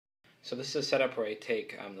So this is a setup where I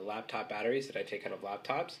take the laptop batteries that I take out of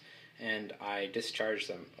laptops and I discharge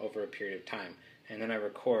them over a period of time. And then I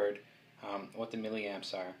record what the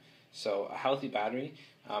milliamps are. So a healthy battery,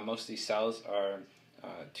 most of these cells are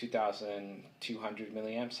 2,200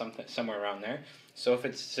 milliamps, somewhere around there. So if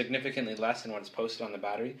it's significantly less than what's posted on the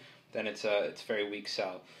battery, then it's a very weak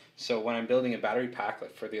cell. So when I'm building a battery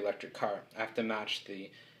pack for the electric car, I have to match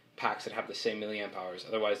the packs that have the same milliamp hours.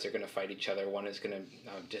 Otherwise, they're going to fight each other. One is going to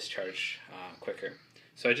discharge quicker.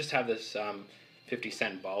 So I just have this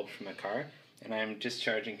 50-cent bulb from a car, and I'm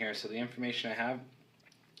discharging here. So the information I have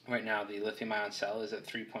right now, the lithium-ion cell is at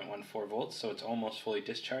 3.14 volts, so it's almost fully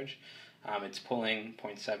discharged. It's pulling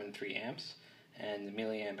 0.73 amps, and the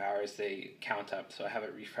milliamp hours, they count up. So I have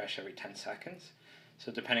it refresh every 10 seconds.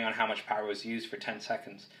 So depending on how much power was used for 10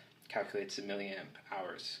 seconds, calculates the milliamp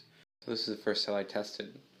hours. So this is the first cell I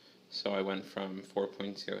tested. So I went from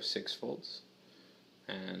 4.06 volts,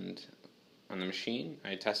 and on the machine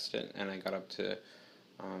I tested it and I got up to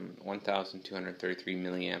 1,233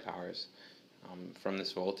 milliamp hours. From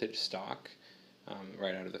this voltage stock,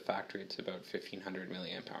 right out of the factory, it's about 1,500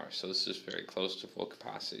 milliamp hours. So this is very close to full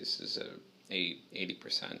capacity. This is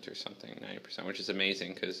 80% or something, 90%, which is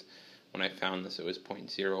amazing because when I found this it was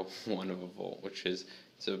 0.01 of a volt, which is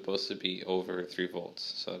supposed to be over 3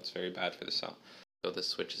 volts. So it's very bad for the cell. So this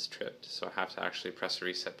switch is tripped, so I have to actually press the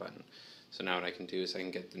reset button. So now what I can do is I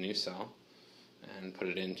can get the new cell and put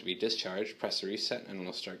it in to be discharged, press the reset, and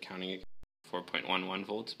it'll start counting again. 4.11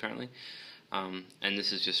 volts apparently. And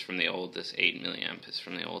this is just from the old, this 8 milliamp is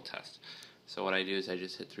from the old test. So what I do is I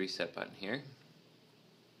just hit the reset button here.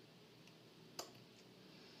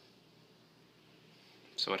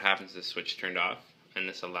 So what happens is the switch turned off, and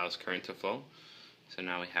this allows current to flow. So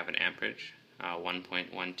now we have an amperage,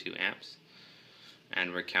 1.12 amps.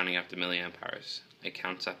 And we're counting up the milliamp hours. It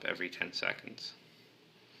counts up every 10 seconds.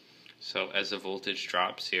 So as the voltage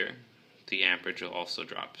drops here, the amperage will also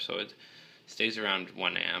drop. So it stays around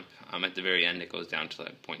 1 amp. At the very end it goes down to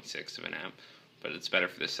like 0.6 of an amp. But it's better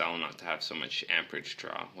for the cell not to have so much amperage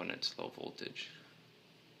draw when it's low voltage.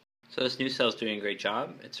 So this new cell is doing a great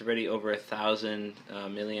job. It's already over 1,000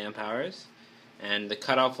 milliamp hours. And the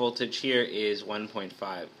cutoff voltage here is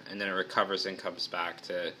 1.5. And then it recovers and comes back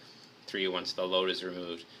to 3 once the load is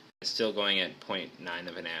removed. It's still going at 0.9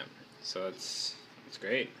 of an amp, so it's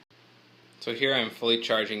great. So here I'm fully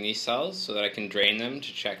charging these cells so that I can drain them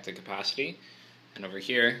to check the capacity, and over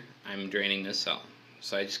here I'm draining this cell.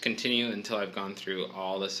 So I just continue until I've gone through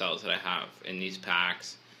all the cells that I have in these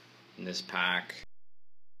packs, in this pack.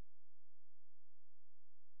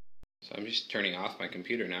 So I'm just turning off my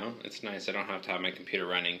computer now. It's nice, I don't have to have my computer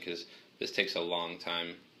running because this takes a long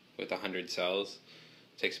time. With 100 cells,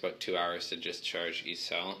 it takes about 2 hours to discharge each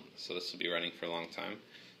cell, so this will be running for a long time.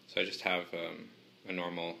 So I just have a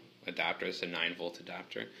normal adapter. It's a 9-volt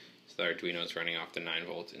adapter, so the Arduino is running off the 9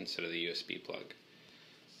 volt instead of the USB plug.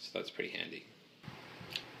 So that's pretty handy.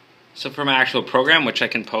 So for my actual program, which I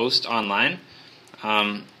can post online,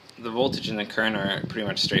 the voltage and the current are pretty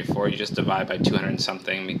much straightforward. You just divide by 200 and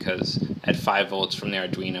something, because at 5 volts from the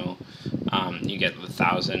Arduino, you get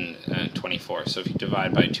 1,024. So if you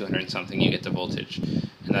divide by 200 and something, you get the voltage.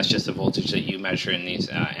 And that's just the voltage that you measure in these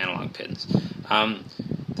analog pins.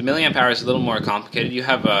 The milliamp hour is a little more complicated. You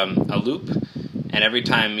have a loop, and every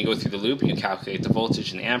time you go through the loop, you calculate the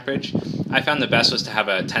voltage and the amperage. I found the best was to have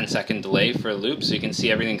a 10-second delay for a loop, so you can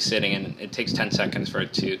see everything sitting, and it takes 10 seconds for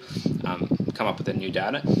it to come up with the new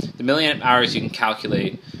data. The milliamp hours, you can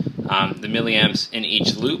calculate the milliamps in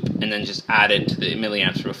each loop and then just add it to the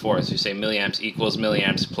milliamps before. So you say milliamps equals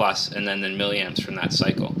milliamps plus, and then milliamps from that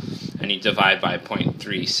cycle. And you divide by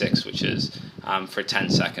 0.36, which is for 10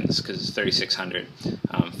 seconds, because it's 3,600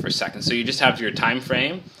 per second. So you just have your time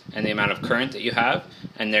frame and the amount of current that you have,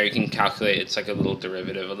 and there you can calculate. It's like a little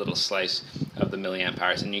derivative, a little slice of the milliamp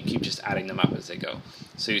hours, and you keep just adding them up as they go.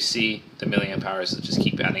 So you see the milliamp hours that just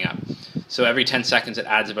keep adding up. So every 10 seconds it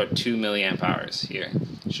adds about 2 milliamp hours here.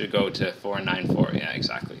 It should go to 494, yeah,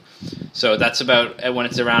 exactly. So that's about, when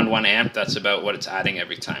it's around 1 amp, that's about what it's adding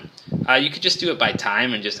every time. You could just do it by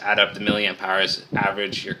time and just add up the milliamp hours,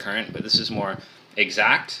 average your current, but this is more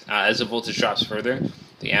exact. As the voltage drops further,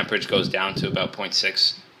 the amperage goes down to about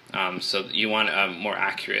 0.6, so you want a more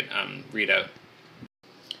accurate readout.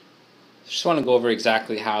 Just want to go over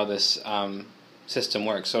exactly how this system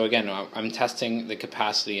works. So again, I'm testing the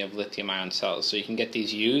capacity of lithium-ion cells. So you can get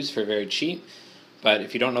these used for very cheap, but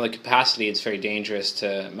if you don't know the capacity, it's very dangerous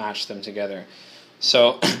to match them together.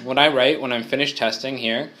 So what I write when I'm finished testing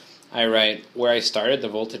here, I write where I started, the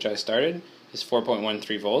voltage I started is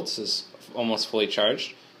 4.13 volts, is almost fully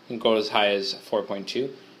charged. You can go as high as 4.2.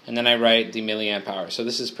 and then I write the milliamp hour. So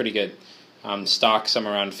this is pretty good. Stock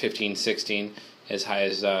somewhere around 15, 16, as high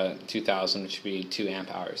as 2000, which would be 2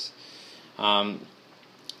 amp hours.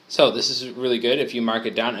 So this is really good if you mark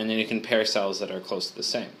it down, and then you can pair cells that are close to the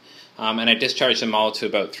same. And I discharge them all to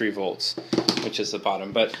about 3 volts, which is the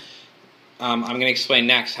bottom. But I'm going to explain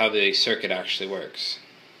next how the circuit actually works.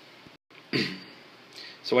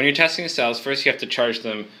 So when you're testing the cells, first you have to charge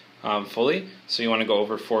them fully. So you want to go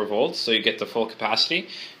over 4 volts so you get the full capacity.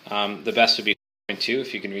 The best would be 4.2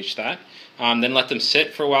 if you can reach that. Then let them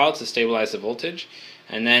sit for a while to stabilize the voltage.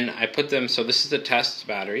 And then I put them, so this is the test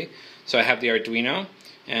battery. So I have the Arduino,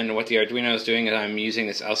 and what the Arduino is doing is I'm using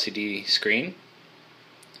this LCD screen.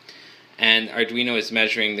 And Arduino is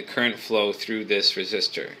measuring the current flow through this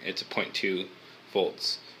resistor. It's a 0.2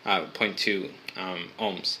 volts, 0.2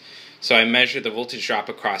 ohms. So I measure the voltage drop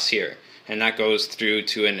across here, and that goes through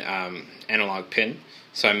to an analog pin.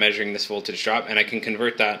 So I'm measuring this voltage drop, and I can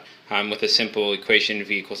convert that with a simple equation,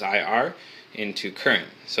 V equals IR, into current.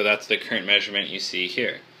 So that's the current measurement you see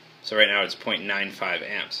here. So right now it's 0.95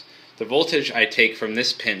 amps. The voltage I take from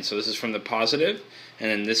this pin, so this is from the positive, and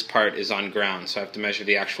then this part is on ground, so I have to measure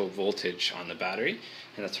the actual voltage on the battery,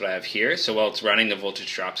 and that's what I have here. So while it's running, the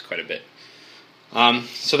voltage drops quite a bit.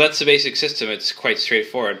 So that's the basic system. It's quite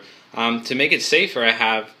straightforward. To make it safer, I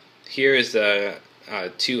have, here is the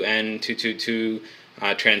 2N222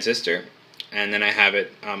 transistor, and then I have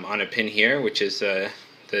it on a pin here, which is the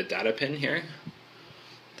data pin here,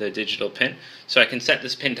 the digital pin. So I can set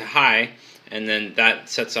this pin to high, and then that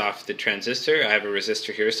sets off the transistor. I have a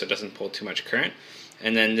resistor here so it doesn't pull too much current.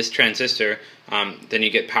 And then this transistor, then you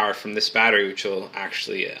get power from this battery, which will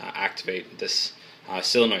actually activate this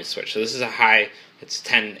solenoid switch. So this is a high, it's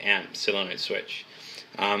 10 amp solenoid switch.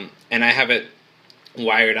 And I have it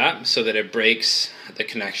wired up so that it breaks the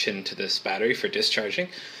connection to this battery for discharging.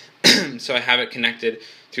 So I have it connected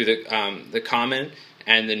through the common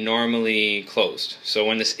and the normally closed. So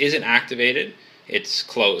when this isn't activated, it's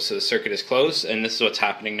closed. So the circuit is closed, and this is what's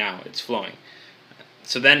happening now. It's flowing.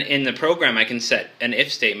 So then in the program I can set an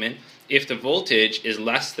if statement. If the voltage is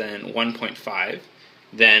less than 1.5,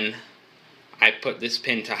 then I put this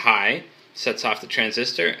pin to high, sets off the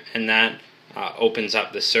transistor, and that opens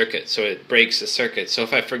up the circuit. So it breaks the circuit. So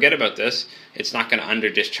if I forget about this, it's not going to under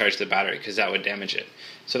discharge the battery because that would damage it.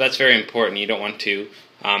 So that's very important. You don't want to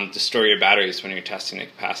destroy your batteries when you're testing the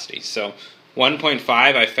capacity. So 1.5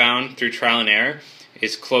 I found through trial and error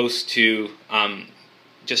is close to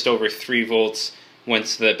just over 3 volts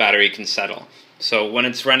once the battery can settle. So when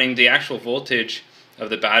it's running, the actual voltage of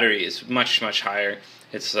the battery is much, much higher.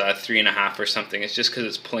 It's 3.5 or something. It's just because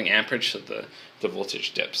it's pulling amperage, so the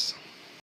voltage dips.